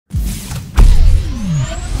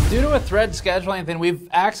Due to a thread scheduling thing, we've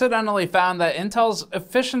accidentally found that Intel's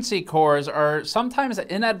efficiency cores are sometimes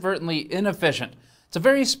inadvertently inefficient. It's a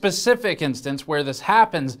very specific instance where this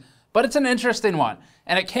happens, but it's an interesting one.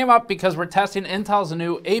 And it came up because we're testing Intel's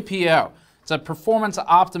new APO. It's a performance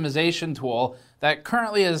optimization tool that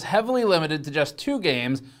currently is heavily limited to just 2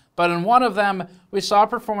 games, but in one of them, we saw a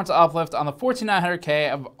performance uplift on the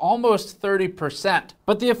 14900K of almost 30%.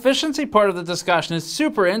 But the efficiency part of the discussion is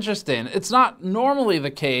super interesting. It's not normally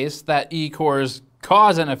the case that E-cores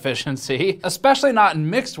cause inefficiency, especially not in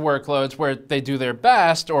mixed workloads where they do their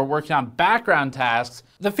best or working on background tasks.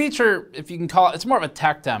 The feature, if you can call it, it's more of a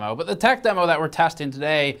tech demo, but the tech demo that we're testing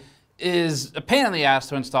today is a pain in the ass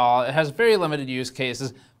to install. It has very limited use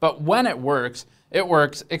cases, but when it works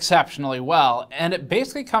exceptionally well. And it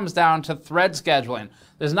basically comes down to thread scheduling.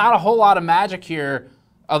 There's not a whole lot of magic here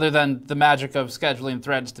other than the magic of scheduling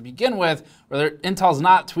threads to begin with, where Intel's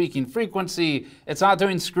not tweaking frequency, it's not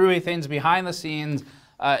doing screwy things behind the scenes.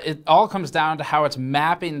 It all comes down to how it's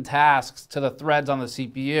mapping tasks to the threads on the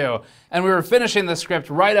CPU. And we were finishing the script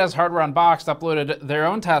right as Hardware Unboxed uploaded their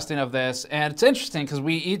own testing of this. And it's interesting because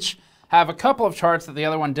we each have a couple of charts that the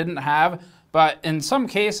other one didn't have, but in some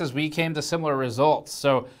cases we came to similar results.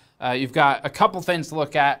 So you've got a couple things to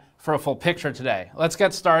look at for a full picture today. Let's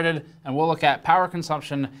get started and we'll look at power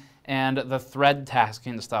consumption and the thread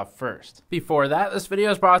tasking stuff first. Before that, this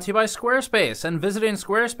video is brought to you by Squarespace, and visiting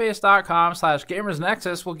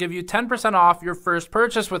squarespace.com/gamersnexus will give you 10% off your first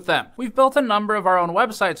purchase with them. We've built a number of our own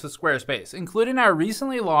websites with Squarespace, including our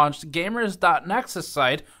recently launched gamers.nexus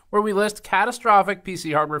site, where we list catastrophic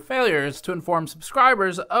PC hardware failures to inform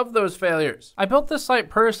subscribers of those failures. I built this site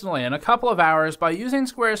personally in a couple of hours by using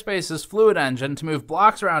Squarespace's Fluid engine to move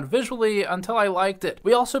blocks around visually until I liked it.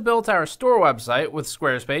 We also built our store website with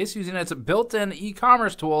Squarespace using its built-in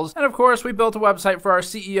e-commerce tools, and of course we built a website for our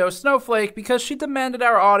CEO Snowflake because she demanded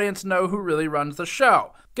our audience know who really runs the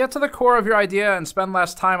show. Get to the core of your idea and spend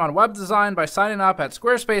less time on web design by signing up at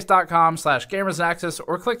squarespace.com/gamersnexus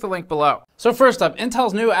or click the link below. So first up,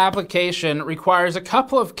 Intel's new application requires a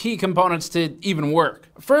couple of key components to even work.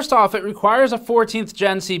 First off, it requires a 14th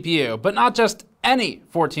gen CPU, but not just any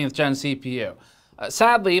 14th gen CPU.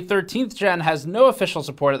 Sadly, 13th gen has no official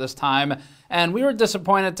support at this time, and we were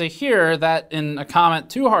disappointed to hear that in a comment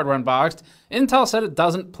to Hardware Unboxed, Intel said it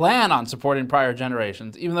doesn't plan on supporting prior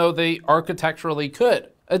generations, even though they architecturally could.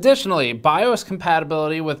 Additionally, BIOS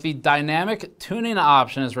compatibility with the dynamic tuning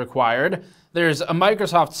option is required. There's a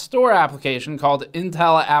Microsoft Store application called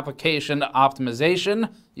Intel Application Optimization.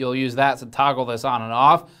 You'll use that to toggle this on and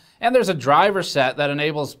off. And there's a driver set that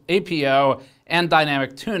enables APO and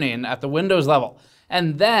dynamic tuning at the Windows level.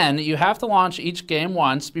 And then you have to launch each game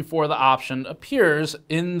once before the option appears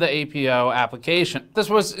in the APO application. This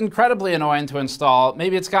was incredibly annoying to install.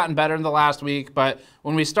 Maybe it's gotten better in the last week, but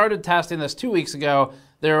when we started testing this 2 weeks ago,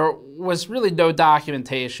 there was really no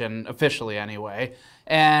documentation, officially anyway,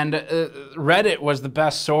 and Reddit was the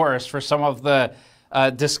best source for some of the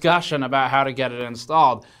discussion about how to get it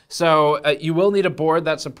installed. So you will need a board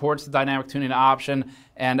that supports the dynamic tuning option,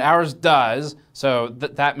 and ours does, so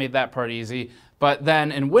that made that part easy. But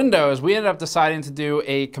then in Windows, we ended up deciding to do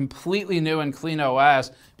a completely new and clean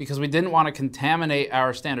OS because we didn't want to contaminate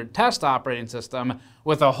our standard test operating system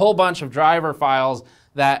with a whole bunch of driver files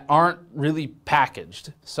that aren't really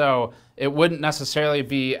packaged. So it wouldn't necessarily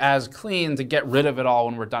be as clean to get rid of it all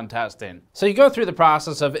when we're done testing. So you go through the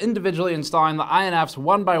process of individually installing the INFs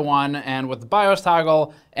one by one, and with the BIOS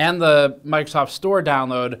toggle and the Microsoft Store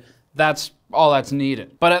download, that's all that's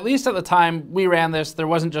needed. But at least at the time we ran this, there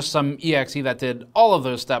wasn't just some exe that did all of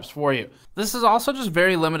those steps for you. This is also just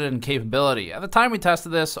very limited in capability. At the time we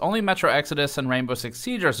tested this, only Metro Exodus and Rainbow Six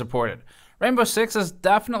Siege are supported. Rainbow Six is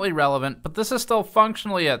definitely relevant, but this is still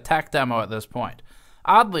functionally a tech demo at this point.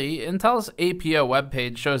 Oddly, Intel's APO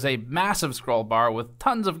webpage shows a massive scroll bar with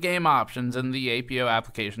tons of game options in the APO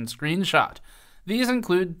application screenshot. These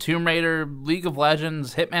include Tomb Raider, League of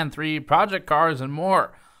Legends, Hitman 3, Project Cars, and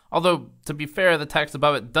more. Although, to be fair, the text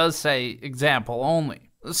above it does say example only.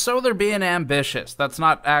 So they're being ambitious. That's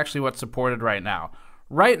not actually what's supported right now.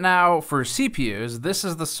 Right now, for CPUs, this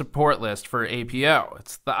is the support list for APO.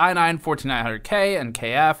 It's the i9-14900K and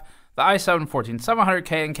KF, the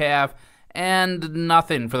i7-14700K and KF, and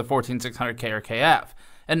nothing for the 14600K or KF.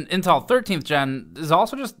 And Intel 13th Gen is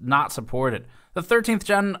also just not supported. The 13th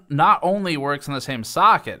Gen not only works in the same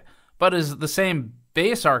socket, but is the same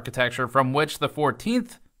base architecture from which the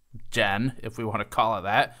 14th Gen, if we want to call it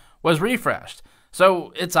that, was refreshed.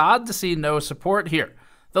 So it's odd to see no support here.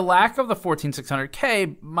 The lack of the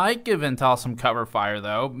 14600K might give Intel some cover fire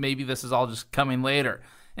though. Maybe this is all just coming later.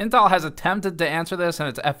 Intel has attempted to answer this in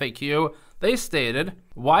its FAQ. They stated,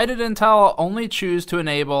 why did Intel only choose to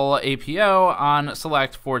enable APO on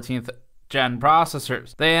select 14th gen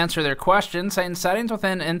processors? They answer their question saying settings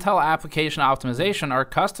within Intel application optimization are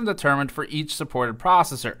custom determined for each supported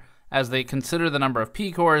processor, as they consider the number of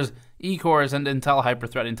P-cores, E-cores, and Intel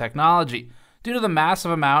hyperthreading technology. Due to the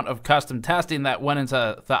massive amount of custom testing that went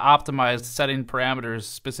into the optimized setting parameters,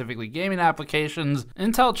 specifically gaming applications,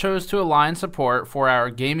 Intel chose to align support for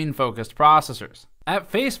our gaming-focused processors.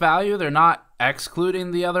 At face value, they're not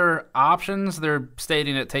excluding the other options, they're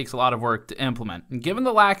stating it takes a lot of work to implement. And given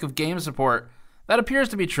the lack of game support, that appears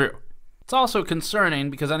to be true. It's also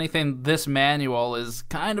concerning because anything this manual is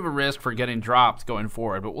kind of a risk for getting dropped going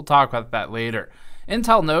forward, but we'll talk about that later.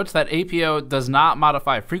 Intel notes that APO does not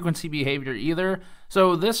modify frequency behavior either,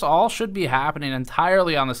 so this all should be happening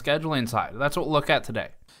entirely on the scheduling side. That's what we'll look at today.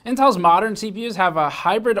 Intel's modern CPUs have a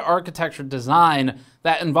hybrid architecture design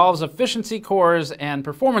that involves efficiency cores and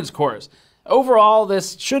performance cores. Overall,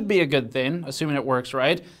 this should be a good thing, assuming it works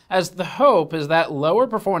right, as the hope is that lower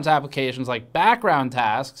performance applications like background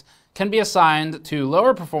tasks can be assigned to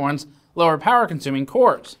lower performance, lower power consuming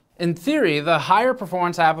cores. In theory, the higher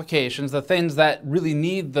performance applications, the things that really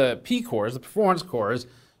need the P-cores, the performance cores,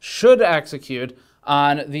 should execute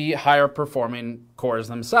on the higher performing cores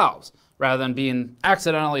themselves, rather than being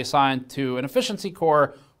accidentally assigned to an efficiency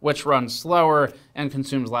core which runs slower and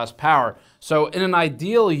consumes less power. So in an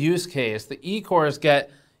ideal use case, the E-cores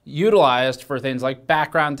get utilized for things like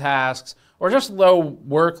background tasks or just low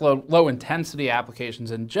workload, low intensity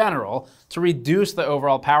applications in general to reduce the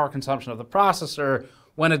overall power consumption of the processor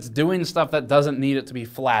when it's doing stuff that doesn't need it to be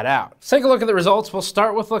flat out. Let's take a look at the results. We'll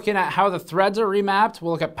start with looking at how the threads are remapped.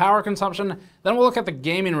 We'll look at power consumption, then we'll look at the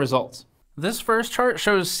gaming results. This first chart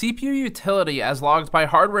shows CPU utility as logged by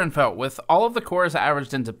hardware info, with all of the cores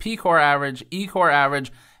averaged into P-core average, E-core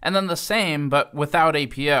average, and then the same but without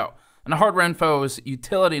APO. And hardware info's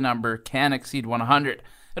utility number can exceed 100.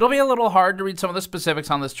 It'll be a little hard to read some of the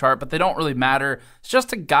specifics on this chart, but they don't really matter. It's just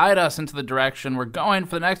to guide us into the direction we're going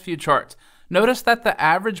for the next few charts. Notice that the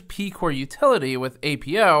average P-core utility with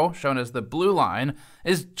APO, shown as the blue line,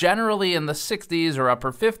 is generally in the 60s or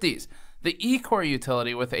upper 50s. The E-core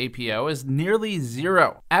utility with APO is nearly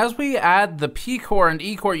 0. As we add the P-core and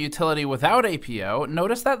E-core utility without APO,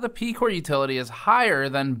 notice that the P-core utility is higher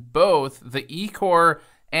than both the E-core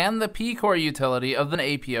and the P-core utility of the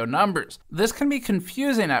APO numbers. This can be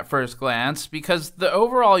confusing at first glance because the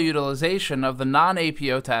overall utilization of the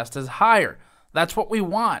non-APO test is higher. That's what we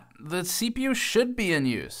want. The CPU should be in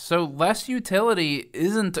use, so less utility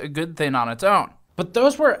isn't a good thing on its own. But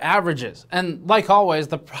those were averages, and like always,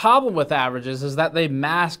 the problem with averages is that they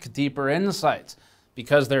mask deeper insights.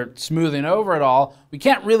 Because they're smoothing over it all, we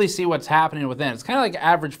can't really see what's happening within. It's kind of like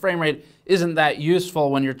average frame rate isn't that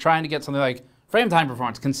useful when you're trying to get something like frame time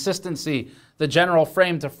performance, consistency, the general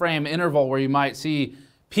frame-to-frame interval where you might see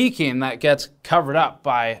peaking that gets covered up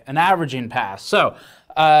by an averaging pass. So,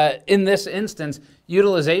 in this instance,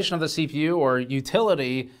 utilization of the CPU or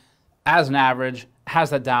utility as an average has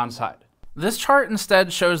that downside. This chart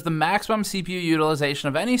instead shows the maximum CPU utilization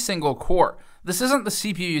of any single core. This isn't the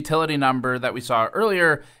CPU utility number that we saw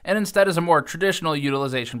earlier, and instead is a more traditional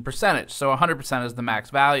utilization percentage, so 100% is the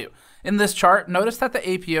max value. In this chart, notice that the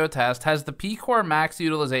APO test has the P-core max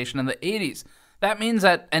utilization in the 80s. That means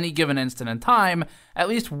at any given instant in time, at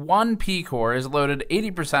least one P-core is loaded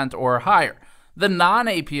 80% or higher. The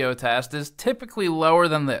non-APO test is typically lower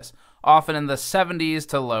than this, often in the 70s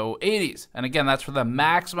to low 80s. And again, that's for the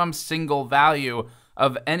maximum single value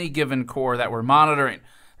of any given core that we're monitoring.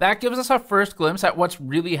 That gives us a first glimpse at what's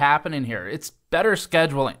really happening here. It's better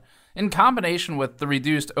scheduling. In combination with the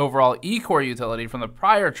reduced overall E-core utility from the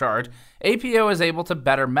prior chart, APO is able to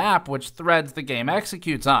better map which threads the game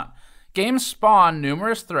executes on. Games spawn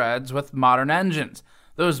numerous threads with modern engines.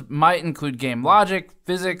 Those might include game logic,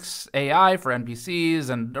 physics, AI for NPCs,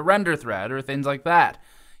 and a render thread, or things like that.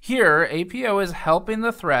 Here, APO is helping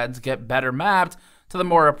the threads get better mapped to the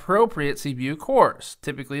more appropriate CPU cores,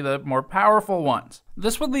 typically the more powerful ones.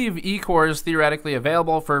 This would leave E-cores theoretically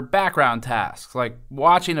available for background tasks, like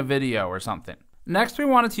watching a video or something. Next, we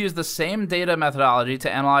wanted to use the same data methodology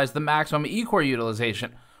to analyze the maximum E-core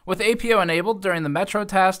utilization. With APO enabled during the Metro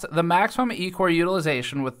test, the maximum E-core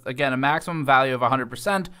utilization with, again, a maximum value of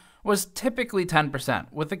 100% was typically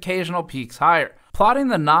 10%, with occasional peaks higher. Plotting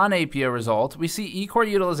the non-APO result, we see E-core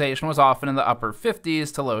utilization was often in the upper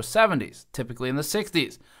 50s to low 70s, typically in the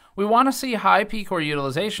 60s. We want to see high P-core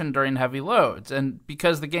utilization during heavy loads, and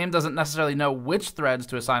because the game doesn't necessarily know which threads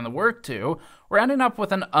to assign the work to, we're ending up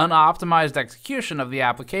with an unoptimized execution of the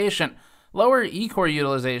application. Lower E-core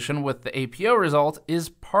utilization with the APO result is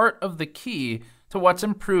part of the key to what's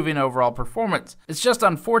improving overall performance. It's just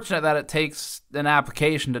unfortunate that it takes an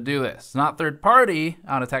application to do this. It's not third-party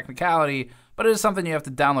on a technicality, but it is something you have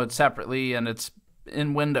to download separately, and it's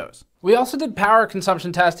in Windows. We also did power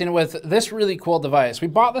consumption testing with this really cool device. We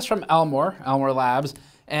bought this from Elmore Labs,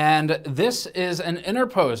 and this is an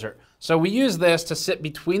interposer. So we use this to sit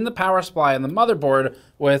between the power supply and the motherboard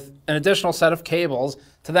with an additional set of cables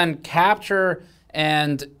to then capture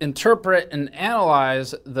and interpret and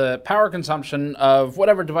analyze the power consumption of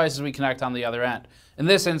whatever devices we connect on the other end. In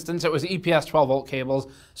this instance, it was EPS 12-volt cables,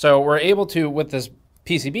 so we're able to, with this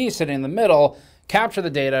PCB sitting in the middle, capture the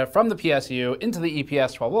data from the PSU into the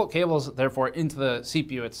EPS 12-volt cables, therefore into the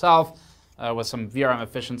CPU itself, with some VRM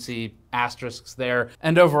efficiency asterisks there.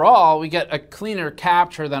 And overall, we get a cleaner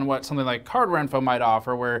capture than what something like hardware info might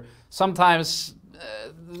offer, where sometimes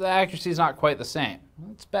the accuracy is not quite the same.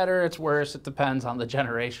 It's better, it's worse, it depends on the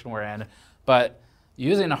generation we're in. But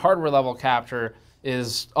using a hardware level capture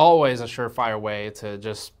is always a surefire way to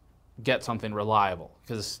just get something reliable,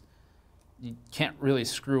 because you can't really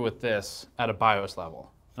screw with this at a BIOS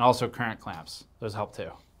level. And also current clamps, those help too.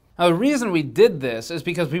 Now the reason we did this is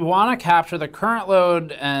because we want to capture the current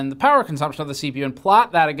load and the power consumption of the CPU and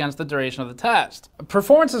plot that against the duration of the test.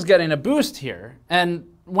 Performance is getting a boost here, and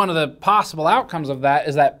one of the possible outcomes of that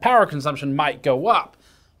is that power consumption might go up.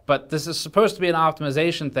 But this is supposed to be an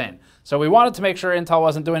optimization thing. So we wanted to make sure Intel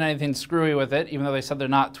wasn't doing anything screwy with it, even though they said they're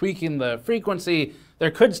not tweaking the frequency.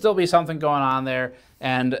 There could still be something going on there,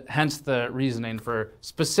 and hence the reasoning for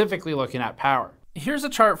specifically looking at power. Here's a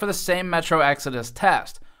chart for the same Metro Exodus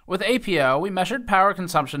test. With APO, we measured power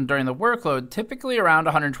consumption during the workload, typically around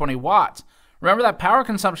 120 watts. Remember that power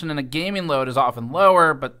consumption in a gaming load is often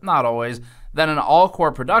lower, but not always, than an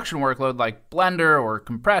all-core production workload like Blender or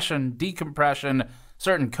compression, decompression,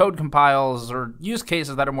 certain code compiles, or use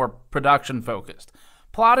cases that are more production-focused.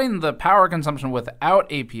 Plotting the power consumption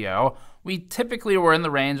without APO, we typically were in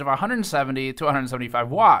the range of 170 to 175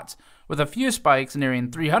 watts, with a few spikes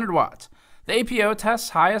nearing 300 watts. The APO test's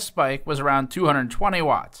highest spike was around 220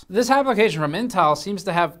 watts. This application from Intel seems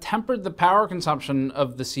to have tempered the power consumption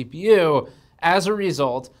of the CPU as a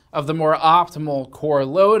result of the more optimal core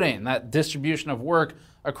loading, that distribution of work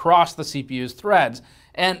across the CPU's threads.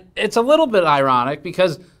 And it's a little bit ironic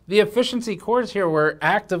because the efficiency cores here were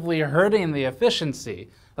actively hurting the efficiency.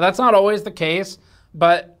 That's not always the case,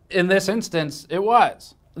 but in this instance, it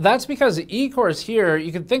was. That's because the E-cores here,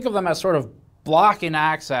 you can think of them as sort of blocking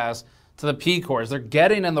access to the P-cores. They're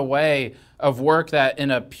getting in the way of work that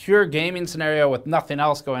in a pure gaming scenario with nothing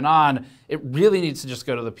else going on, it really needs to just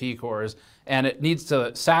go to the P-cores, and it needs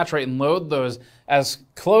to saturate and load those as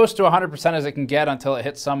close to 100% as it can get until it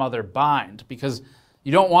hits some other bind, because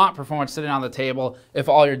you don't want performance sitting on the table if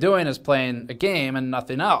all you're doing is playing a game and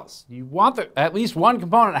nothing else. You want at least one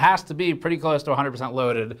component has to be pretty close to 100%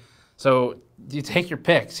 loaded. So you take your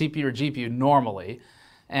pick, CPU or GPU normally.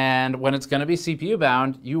 And when it's going to be CPU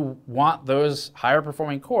bound, you want those higher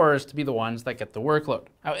performing cores to be the ones that get the workload.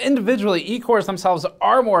 Now individually, E-cores themselves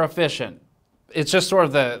are more efficient. It's just sort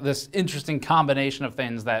of this interesting combination of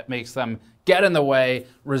things that makes them get in the way,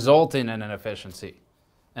 resulting in inefficiency.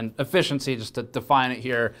 And efficiency, just to define it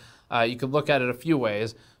here, you could look at it a few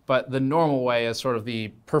ways, but the normal way is sort of the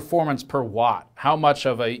performance per watt. How much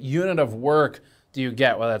of a unit of work do you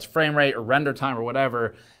get, whether that's frame rate or render time or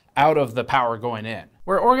whatever, out of the power going in?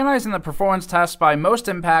 We're organizing the performance tests by most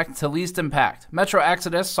impact to least impact. Metro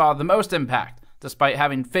Exodus saw the most impact, despite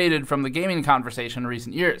having faded from the gaming conversation in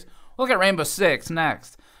recent years. We'll look at Rainbow Six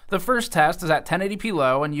next. The first test is at 1080p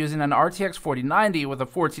low and using an RTX 4090 with a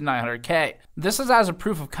 14900K. This is as a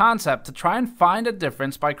proof of concept to try and find a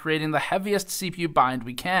difference by creating the heaviest CPU bind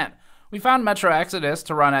we can. We found Metro Exodus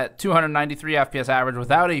to run at 293 FPS average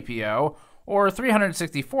without APO, or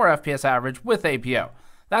 364 FPS average with APO.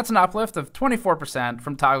 That's an uplift of 24%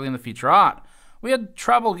 from toggling the feature on. We had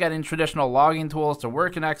trouble getting traditional logging tools to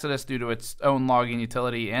work in Exodus due to its own logging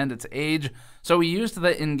utility and its age, so we used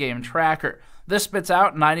the in-game tracker. This spits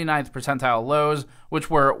out 99th percentile lows, which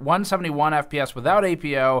were 171 FPS without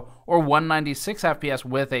APO or 196 FPS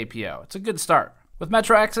with APO. It's a good start. With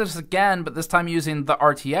Metro Exodus again, but this time using the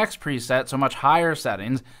RTX preset, so much higher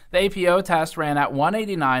settings, the APO test ran at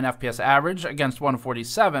 189 FPS average against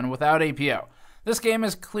 147 without APO. This game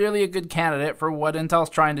is clearly a good candidate for what Intel's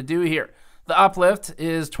trying to do here. The uplift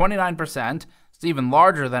is 29%. It's even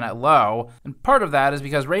larger than at low, and part of that is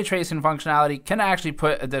because ray tracing functionality can actually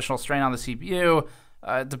put additional strain on the CPU.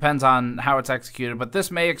 It depends on how it's executed, but this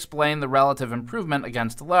may explain the relative improvement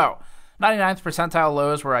against low. 99th percentile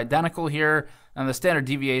lows were identical here. and the standard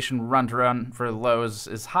deviation run-to-run for lows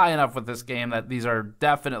is high enough with this game that these are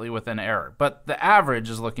definitely within error, but the average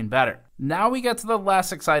is looking better. Now we get to the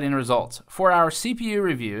less exciting results. For our CPU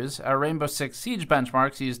reviews, our Rainbow Six Siege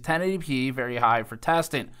benchmarks use 1080p very high for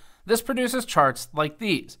testing. This produces charts like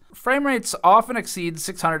these. Frame rates often exceed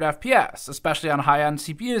 600 FPS, especially on high-end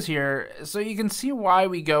CPUs here, so you can see why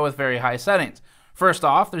we go with very high settings. First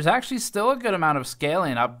off, there's actually still a good amount of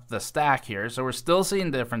scaling up the stack here, so we're still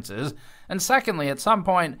seeing differences. And secondly, at some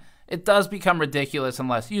point, it does become ridiculous and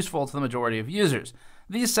less useful to the majority of users.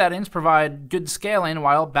 These settings provide good scaling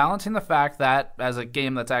while balancing the fact that, as a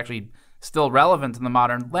game that's actually still relevant in the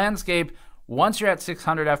modern landscape, once you're at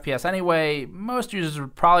 600 FPS anyway, most users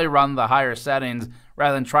would probably run the higher settings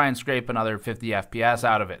rather than try and scrape another 50 FPS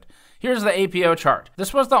out of it. Here's the APO chart.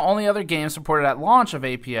 This was the only other game supported at launch of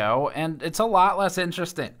APO, and it's a lot less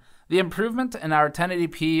interesting. The improvement in our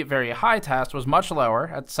 1080p very high test was much lower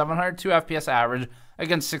at 702 FPS average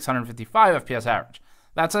against 655 FPS average.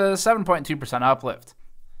 That's a 7.2% uplift.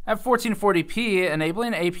 At 1440p,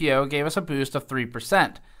 enabling APO gave us a boost of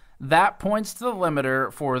 3%. That points to the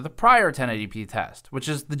limiter for the prior 1080p test, which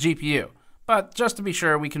is the GPU. But just to be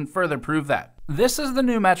sure, we can further prove that. This is the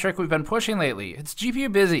new metric we've been pushing lately. It's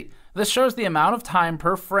GPU busy. This shows the amount of time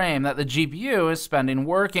per frame that the GPU is spending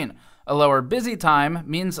working. A lower busy time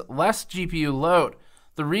means less GPU load.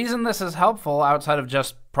 The reason this is helpful outside of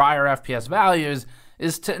just prior FPS values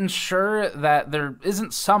is to ensure that there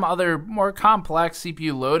isn't some other more complex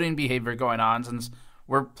CPU loading behavior going on, since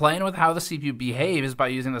we're playing with how the CPU behaves by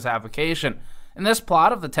using this application. In this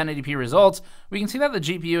plot of the 1080p results, we can see that the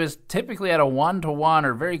GPU is typically at a 1-to-1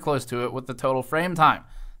 or very close to it with the total frame time.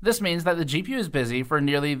 This means that the GPU is busy for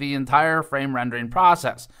nearly the entire frame rendering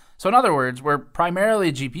process. So in other words, we're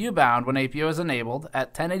primarily GPU bound when APO is enabled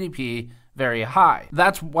at 1080p very high.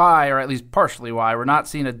 That's why, or at least partially why, we're not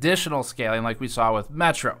seeing additional scaling like we saw with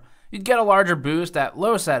Metro. You'd get a larger boost at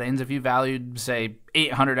low settings if you valued, say,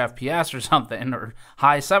 800 FPS or something, or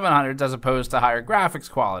high 700s as opposed to higher graphics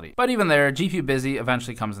quality. But even there, GPU busy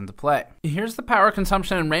eventually comes into play. Here's the power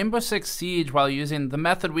consumption in Rainbow Six Siege while using the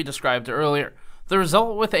method we described earlier. The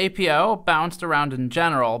result with APO bounced around in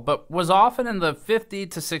general, but was often in the 50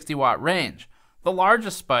 to 60 watt range. The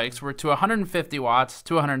largest spikes were to 150 watts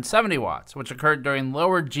to 170 watts, which occurred during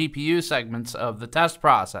lower GPU segments of the test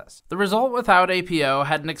process. The result without APO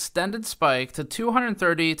had an extended spike to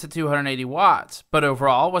 230 to 280 watts, but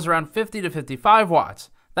overall was around 50 to 55 watts.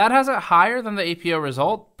 That has it higher than the APO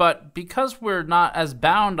result, but because we're not as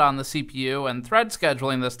bound on the CPU and thread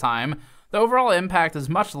scheduling this time, the overall impact is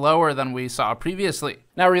much lower than we saw previously.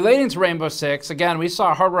 Now, relating to Rainbow Six, again, we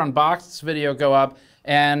saw a Hardware Unboxed video go up,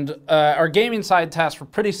 and our gaming side tests were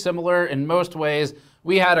pretty similar in most ways.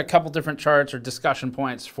 We had a couple different charts or discussion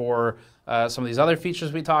points for some of these other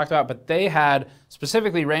features we talked about, but they had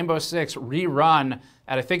specifically Rainbow Six rerun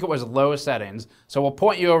at, I think it was, low settings. So we'll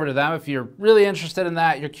point you over to them if you're really interested in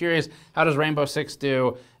that. You're curious, how does Rainbow Six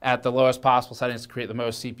do at the lowest possible settings to create the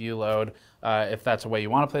most CPU load? If that's a way you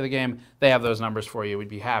want to play the game, they have those numbers for you. We'd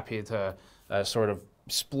be happy to sort of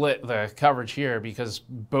split the coverage here because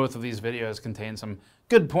both of these videos contain some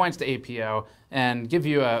good points to APO and give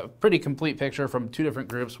you a pretty complete picture from two different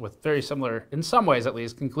groups with very similar, in some ways at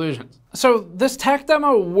least, conclusions. So this tech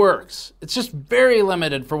demo works. It's just very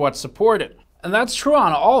limited for what's supported. And that's true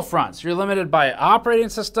on all fronts. You're limited by operating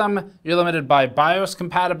system, you're limited by BIOS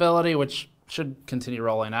compatibility, which should continue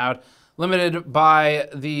rolling out, limited by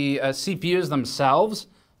the CPUs themselves,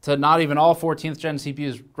 to not even all 14th gen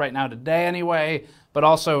CPUs right now today anyway, but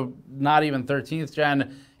also not even 13th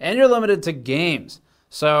gen, and you're limited to games.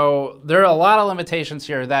 So there are a lot of limitations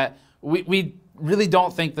here that we really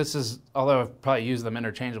don't think this is, although I've probably used them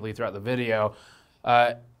interchangeably throughout the video,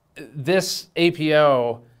 this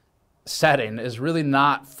APO setting is really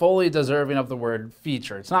not fully deserving of the word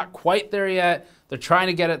feature. It's not quite there yet. They're trying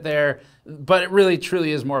to get it there, but it really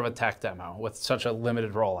truly is more of a tech demo with such a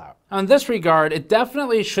limited rollout. In this regard, it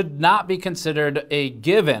definitely should not be considered a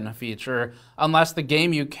given feature unless the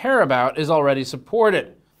game you care about is already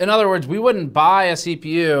supported. In other words, we wouldn't buy a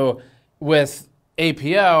CPU with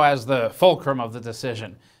APO as the fulcrum of the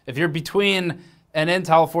decision. If you're between an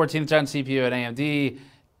Intel 14th gen CPU and AMD,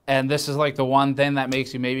 and this is like the one thing that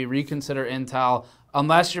makes you maybe reconsider Intel,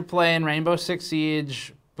 unless you're playing Rainbow Six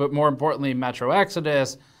Siege, but more importantly, Metro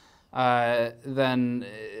Exodus, then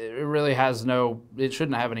it really has no, it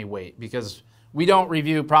shouldn't have any weight because we don't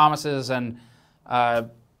review promises, and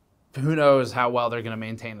who knows how well they're going to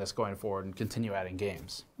maintain this going forward and continue adding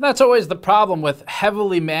games. That's always the problem with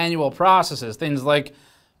heavily manual processes, things like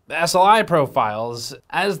SLI profiles.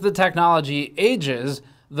 As the technology ages,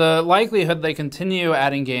 the likelihood they continue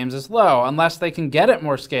adding games is low unless they can get it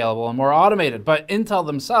more scalable and more automated. But Intel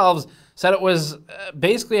themselves said it was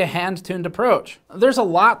basically a hand-tuned approach. There's a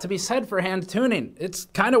lot to be said for hand tuning. It's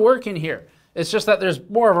kind of working here. It's just that there's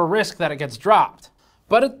more of a risk that it gets dropped.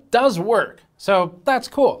 But it does work, so that's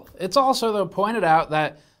cool. It's also, though, pointed out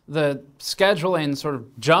that the scheduling sort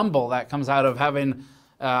of jumble that comes out of having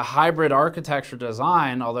a hybrid architecture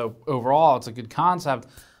design, although overall it's a good concept,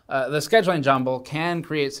 the scheduling jumble can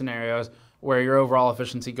create scenarios where your overall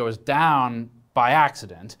efficiency goes down by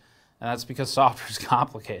accident. And that's because software is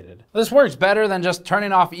complicated. This works better than just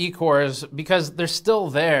turning off E-cores because they're still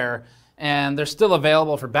there and they're still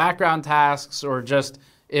available for background tasks, or just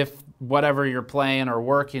if whatever you're playing or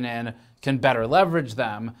working in can better leverage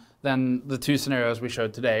them than the two scenarios we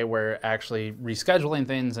showed today, where actually rescheduling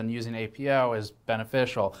things and using APO is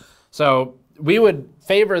beneficial. So we would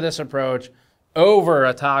favor this approach over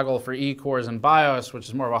a toggle for E-cores and BIOS, which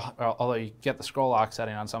is more of a, although you get the scroll lock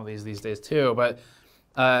setting on some of these days too, but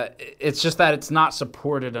it's just that it's not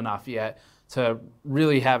supported enough yet to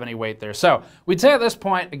really have any weight there. So we'd say at this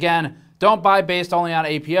point, again, don't buy based only on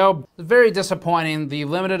APO. Very disappointing, the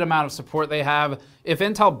limited amount of support they have. If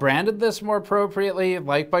Intel branded this more appropriately,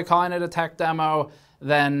 like by calling it a tech demo,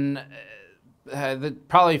 then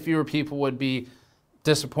probably fewer people would be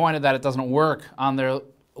disappointed that it doesn't work on their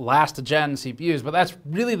last gen CPUs. But that's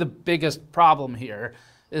really the biggest problem here,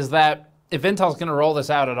 is that if Intel's gonna roll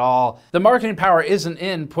this out at all, the marketing power isn't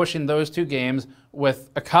in pushing those two games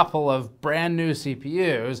with a couple of brand new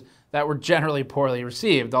CPUs that were generally poorly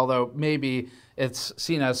received, although maybe it's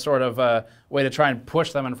seen as sort of a way to try and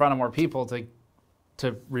push them in front of more people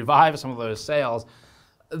to revive some of those sales.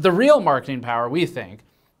 The real marketing power, we think,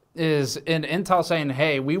 is in Intel saying,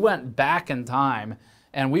 hey, we went back in time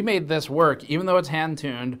and we made this work, even though it's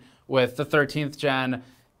hand-tuned with the 13th gen,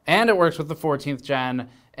 and it works with the 14th gen,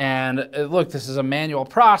 and look, this is a manual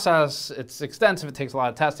process, it's extensive, it takes a lot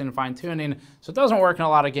of testing and fine-tuning, so it doesn't work in a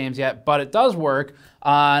lot of games yet, but it does work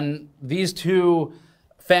on these two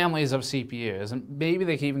families of CPUs, and maybe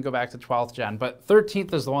they can even go back to 12th gen, but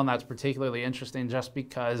 13th is the one that's particularly interesting just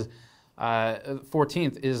because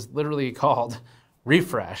 14th is literally called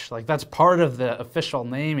refresh. Like, that's part of the official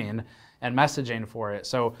naming and messaging for it,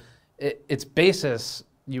 so its basis,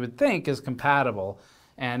 you would think, is compatible.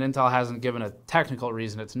 And Intel hasn't given a technical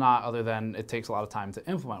reason it's not, other than it takes a lot of time to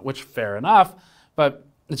implement, which fair enough, but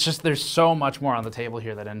it's just there's so much more on the table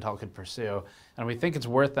here that Intel could pursue, and we think it's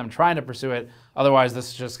worth them trying to pursue it. Otherwise,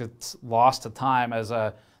 this just gets lost to time as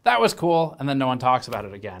a, that was cool, and then no one talks about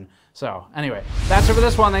it again. So anyway, that's it for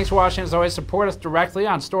this one. Thanks for watching. As always, support us directly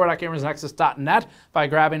on store.gamersnexus.net by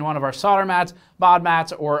grabbing one of our solder mats, mod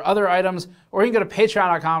mats, or other items, or you can go to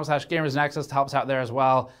patreon.com/gamersnexus to help us out there as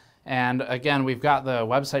well. And again, we've got the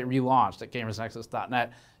website relaunched at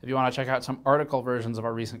gamersnexus.net if you want to check out some article versions of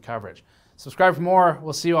our recent coverage. Subscribe for more.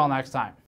 We'll see you all next time.